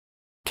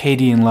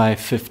Kdenlive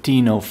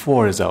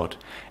 15.04 is out.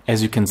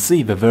 As you can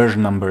see, the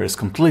version number is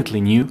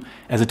completely new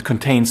as it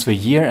contains the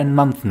year and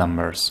month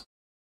numbers.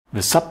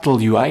 The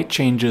subtle UI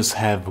changes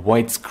have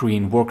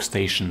widescreen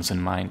workstations in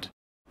mind.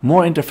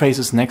 More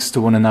interfaces next to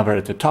one another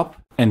at the top,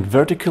 and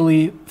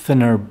vertically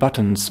thinner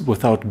buttons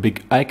without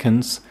big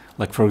icons,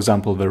 like for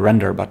example the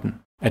render button.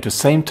 At the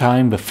same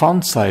time, the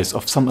font size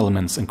of some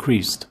elements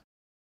increased.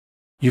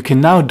 You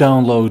can now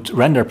download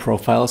render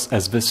profiles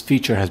as this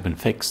feature has been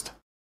fixed.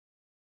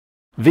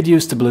 Video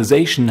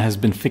stabilization has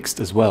been fixed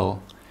as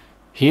well.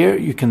 Here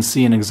you can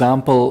see an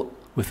example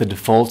with the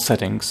default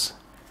settings: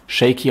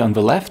 shaky on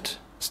the left,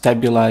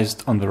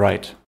 stabilized on the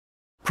right.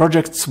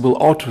 Projects will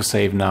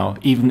autosave now,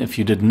 even if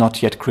you did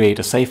not yet create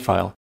a save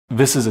file.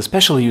 This is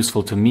especially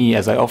useful to me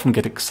as I often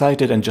get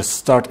excited and just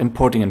start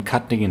importing and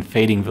cutting and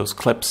fading those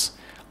clips,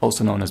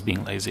 also known as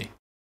being lazy.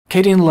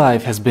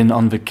 Kdenlive has been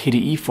on the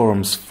KDE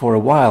forums for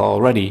a while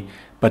already,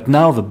 but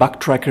now the bug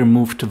tracker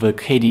moved to the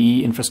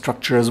KDE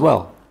infrastructure as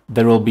well.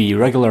 There will be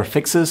regular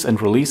fixes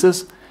and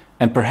releases,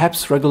 and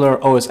perhaps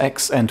regular OS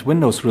X and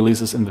Windows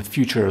releases in the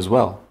future as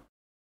well.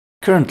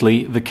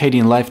 Currently, the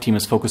Kdenlive team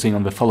is focusing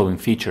on the following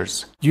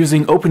features: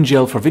 using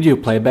OpenGL for video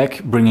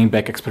playback, bringing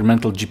back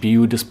experimental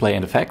GPU display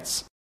and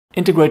effects,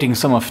 integrating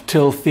some of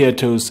Till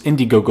Theato's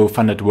Indiegogo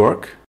funded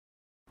work,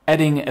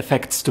 adding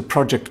effects to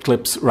project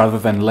clips rather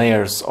than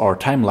layers or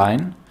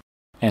timeline,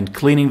 and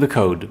cleaning the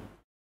code.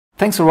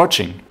 Thanks for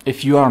watching.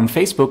 If you are on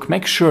Facebook,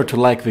 make sure to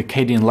like the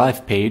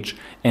Kdenlive page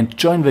and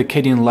join the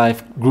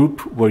Kdenlive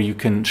group where you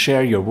can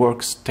share your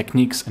works,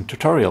 techniques and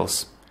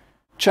tutorials.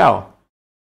 Ciao!